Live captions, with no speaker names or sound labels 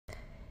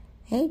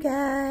Hey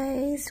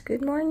guys,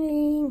 good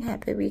morning,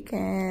 happy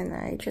weekend.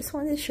 I just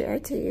want to share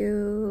to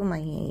you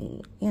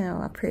my,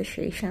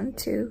 appreciation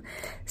to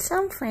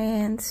some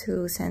friends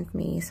who sent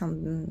me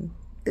some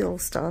little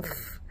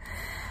stuff.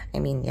 I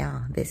mean,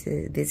 yeah,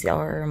 these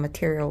are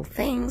material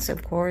things.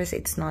 Of course,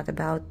 it's not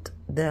about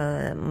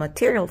the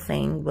material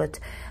thing, but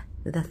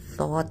the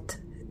thought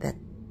that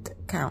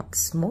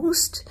counts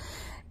most.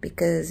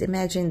 Because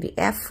imagine the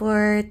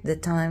effort, the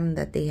time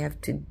that they have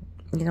to,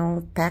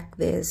 pack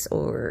this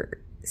or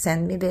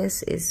send me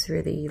this is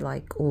really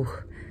like,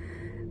 oh,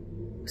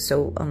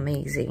 so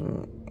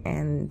amazing.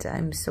 And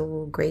I'm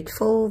so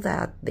grateful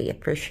that they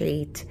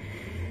appreciate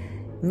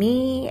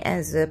me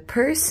as a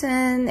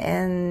person,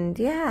 and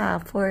yeah,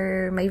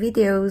 for my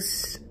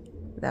videos,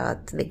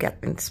 that they got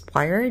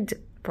inspired,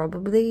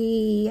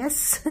 probably.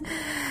 Yes.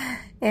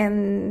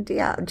 And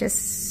yeah,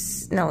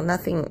 just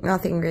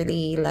nothing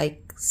really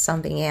like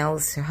something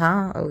else,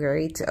 huh?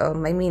 Alright. I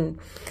mean,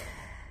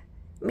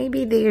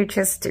 maybe they're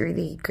just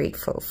really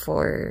grateful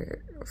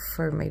for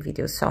my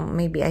videos. So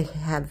maybe I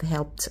have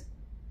helped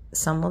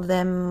some of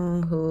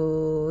them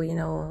who,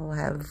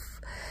 have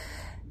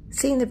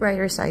seen the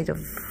brighter side of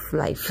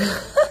life.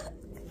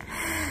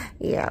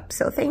 Yeah,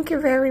 so thank you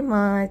very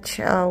much.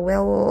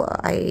 Well,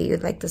 I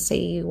would like to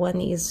say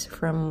one is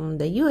from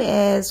the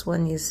US,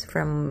 one is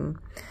from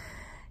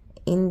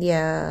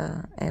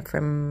India,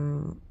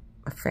 from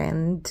a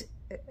friend.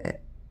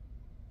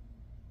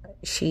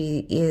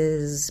 She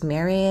is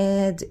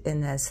married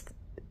and has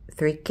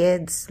 3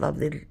 kids,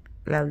 lovely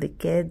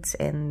kids,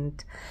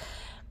 and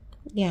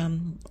yeah,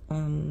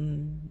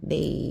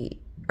 they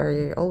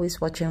are always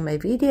watching my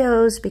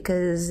videos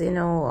because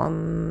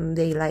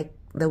they like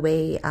the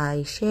way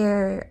I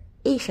share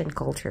Asian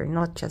culture,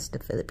 not just the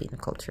Filipino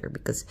culture,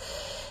 because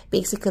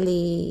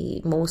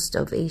basically most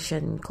of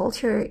Asian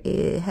culture,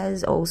 it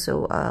has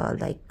also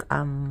a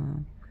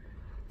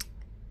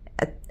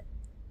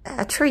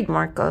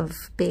trademark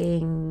of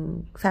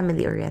being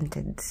family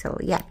oriented. So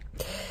yeah,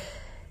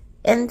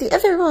 and the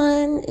other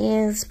one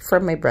is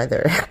from my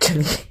brother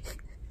actually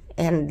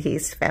and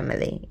his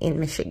family in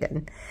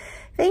Michigan.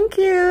 Thank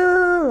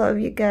you, love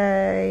you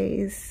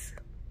guys.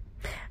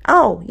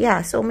 Oh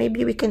yeah, so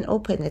maybe we can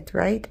open it,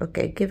 right?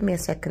 Okay, give me a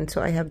second.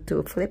 So I have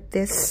to flip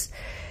this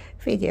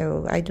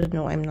video. I don't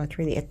know, I'm not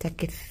really a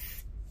tech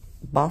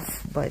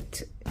buff,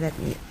 but let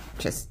me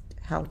just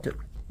how to.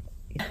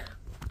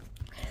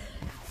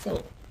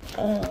 So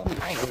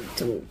I need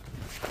to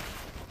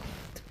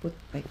put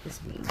like this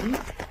maybe.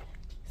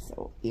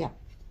 So yeah,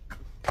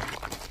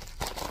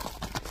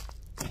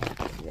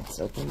 let's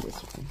open this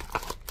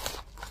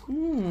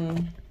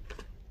one.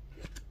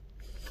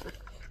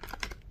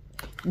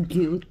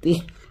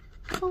 Beauty.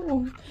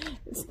 Oh,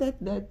 it's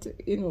not that,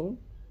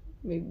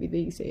 maybe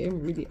they say I'm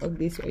really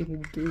ugly, so I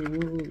need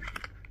to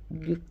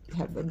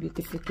have a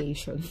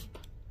beautification.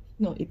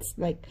 No, it's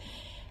like,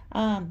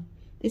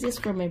 this is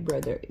for my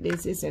brother.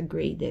 This is a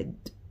graded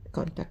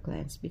contact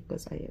lens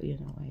because I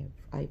have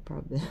eye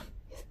problem.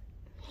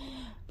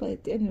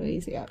 But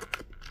anyways, yeah,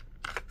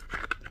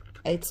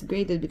 it's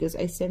graded because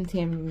I sent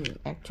him,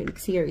 actually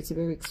it's here, it's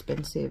very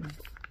expensive,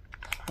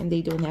 and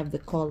they don't have the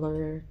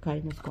color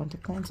kind of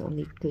contact lens,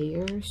 only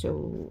clear.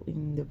 So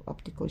in the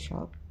optical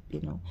shop,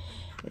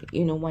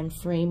 one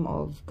frame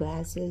of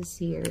glasses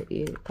here,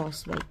 it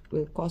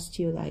will cost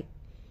you like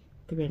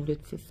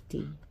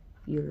 350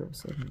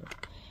 euros. And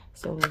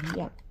so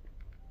yeah,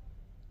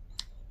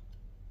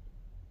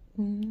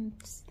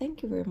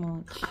 thank you very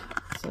much.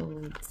 So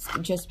it's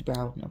just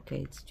brown,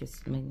 okay? It's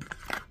just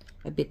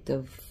a bit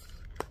of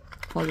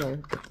color,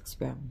 but it's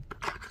brown.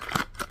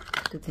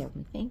 Could help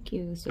me. Thank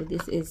you. So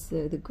this is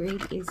the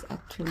grade is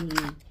actually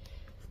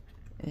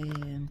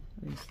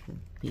where's the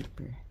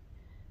paper?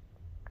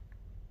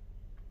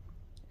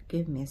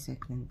 Give me a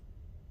second.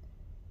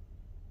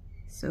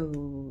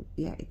 So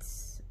yeah,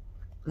 it's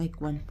like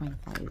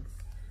 1.5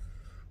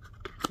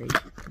 grade,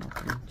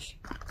 not much.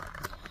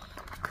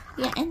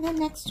 Yeah, and the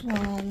next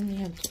one we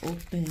have to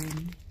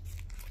open.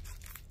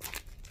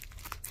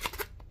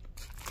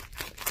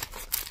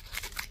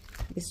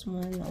 This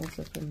one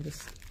also from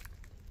this.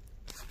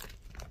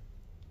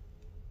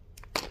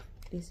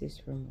 This is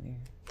from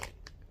where?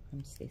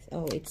 From Stacy.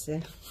 Oh, it's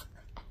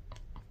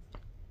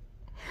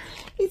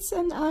it's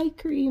an eye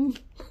cream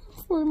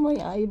for my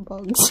eye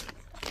bugs.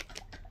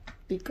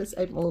 Because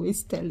I'm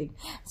always telling,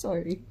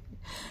 sorry,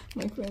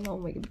 my friend, oh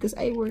my god, because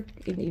I work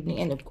in the evening,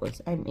 and of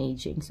course I'm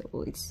aging,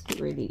 so it's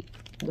really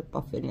the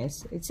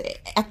puffiness. It's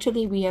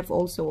actually, we have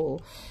also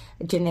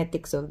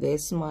genetics of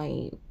this.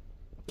 My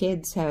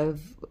kids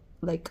have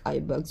like eye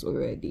bugs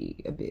already,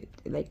 a bit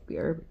like we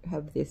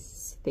have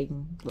this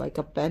thing like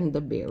a panda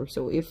bear.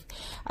 So if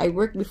I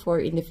worked before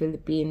in the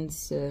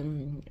Philippines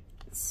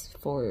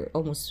for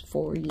almost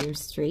 4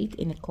 years straight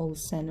in a call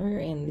center,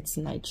 and it's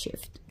night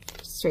shift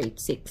straight,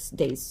 6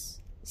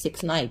 days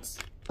 6 nights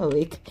a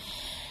week,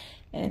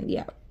 and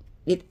yeah,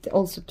 it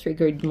also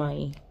triggered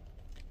my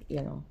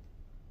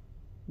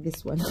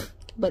this one.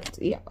 But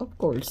yeah, of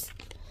course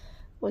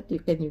what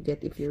can you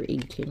get if you're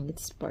aging?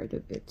 It's part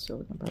of it,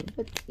 so no problem.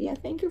 But yeah,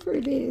 thank you for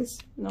this.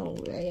 No,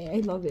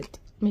 I love it.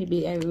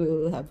 Maybe I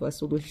will have a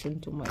solution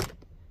to my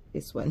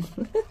this one.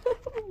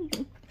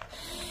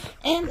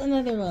 And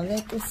another one.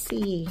 Let us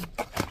see.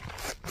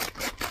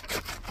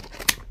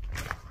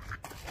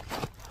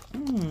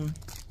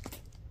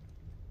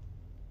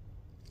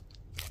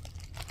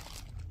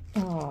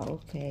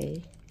 Oh,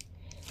 okay.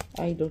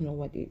 I don't know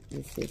what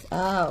this is.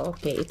 Ah,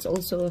 okay. It's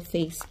also a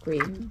face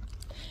cream.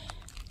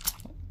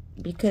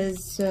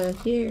 Because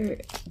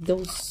here,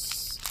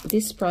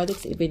 these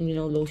products, even, you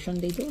know, lotion,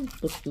 they don't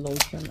put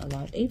lotion a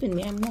lot. Even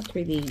me, I'm not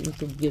really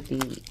into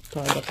beauty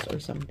products or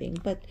something.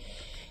 But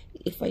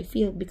if I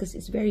feel, because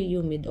it's very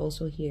humid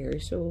also here,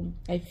 so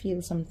I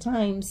feel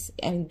sometimes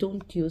I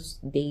don't use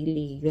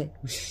daily, like,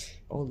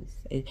 all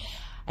this.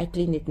 I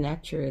clean it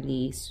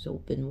naturally,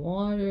 soap and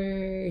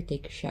water,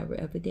 take a shower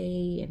every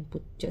day, and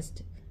put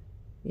just,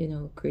 you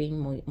know,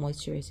 cream,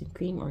 moisturizing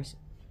cream, or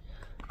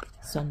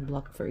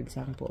sunblock, for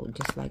example,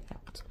 just like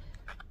that.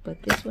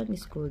 But this one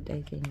is good,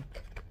 I think.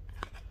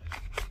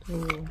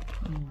 So,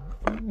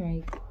 all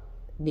right.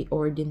 The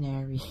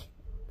Ordinary.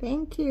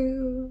 Thank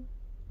you.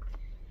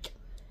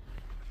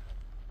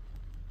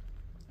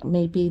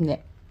 Maybe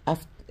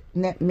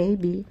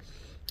maybe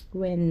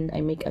when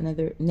I make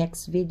another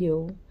next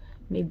video,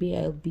 maybe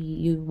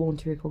you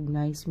won't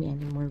recognize me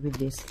anymore with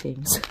these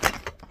things.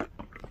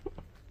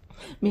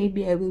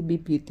 Maybe I will be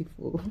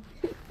beautiful.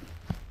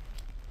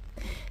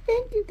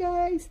 Thank you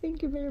guys,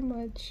 thank you very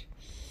much.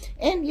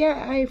 And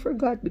yeah, I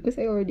forgot, because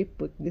I already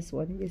put this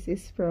one. This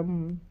is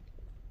from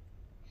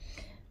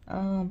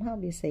how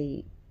do you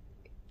say,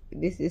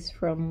 this is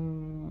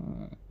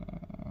from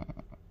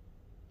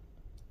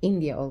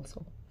India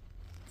also.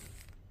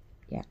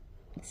 Yeah,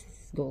 this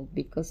is gold,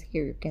 because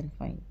here you can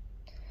find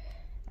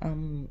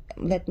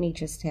let me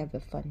just have a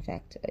fun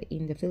fact.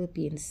 In the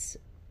Philippines,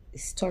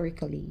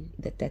 historically,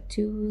 the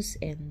tattoos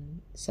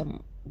and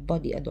some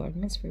body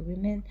adornments for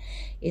women,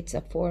 it's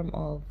a form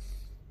of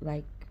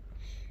like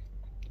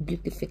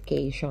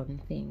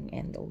beautification thing,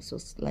 and also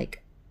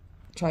like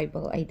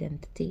tribal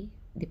identity.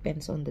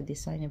 Depends on the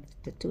design of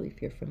the tattoo,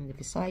 if you're from the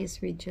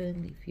Visayas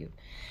region, if you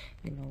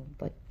know.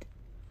 But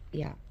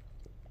yeah,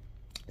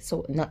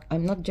 so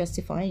I'm not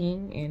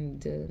justifying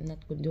and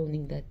not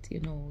condoning that, you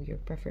know, your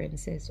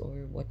preferences or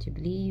what you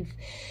believe,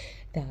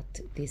 that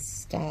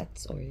this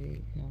stats, or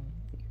you know,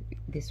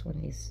 this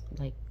one is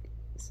like,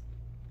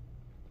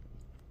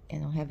 you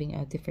know, having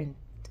a different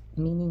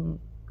meaning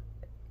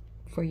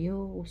for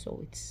you. So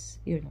it's,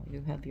 you know,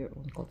 you have your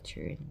own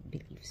culture and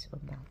beliefs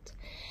on that.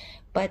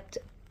 But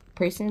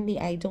personally,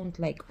 I don't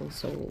like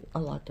also a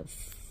lot of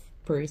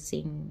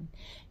pursing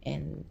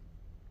and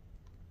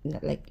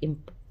like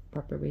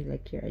improper way,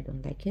 like here. I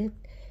don't like it.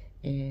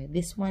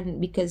 This one,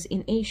 because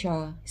in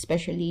Asia,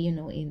 especially, you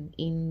know, in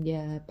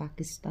India,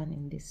 Pakistan,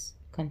 in these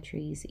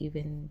countries,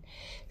 even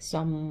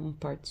some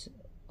parts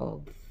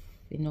of,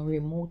 you know,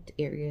 remote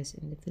areas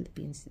in the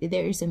Philippines,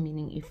 there is a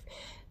meaning.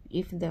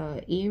 If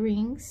the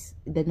earrings,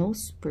 the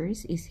nose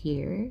purse is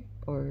here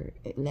or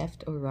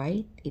left or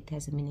right, it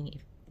has a meaning.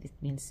 If it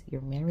means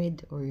you're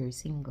married or you're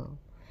single.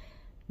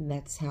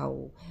 That's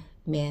how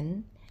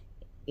men,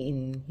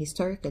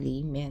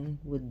 historically, men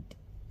would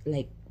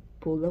like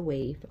pull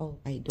away. Oh,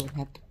 I don't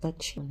have to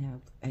touch,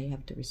 I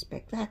have to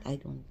respect that. I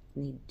don't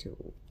need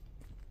to,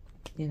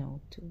 you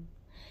know, to,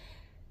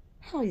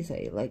 how do you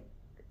say, like,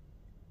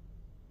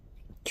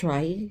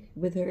 try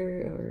with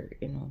her, or,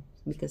 you know,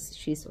 because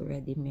she's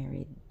already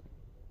married.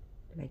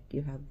 Like,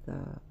 you have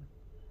the,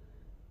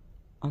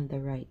 on the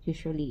right,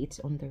 usually it's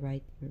on the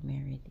right you're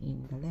married,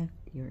 in the left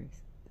you're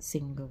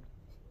single.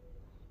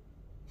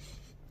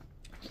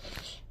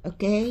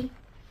 Okay,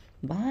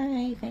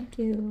 bye, thank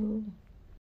you.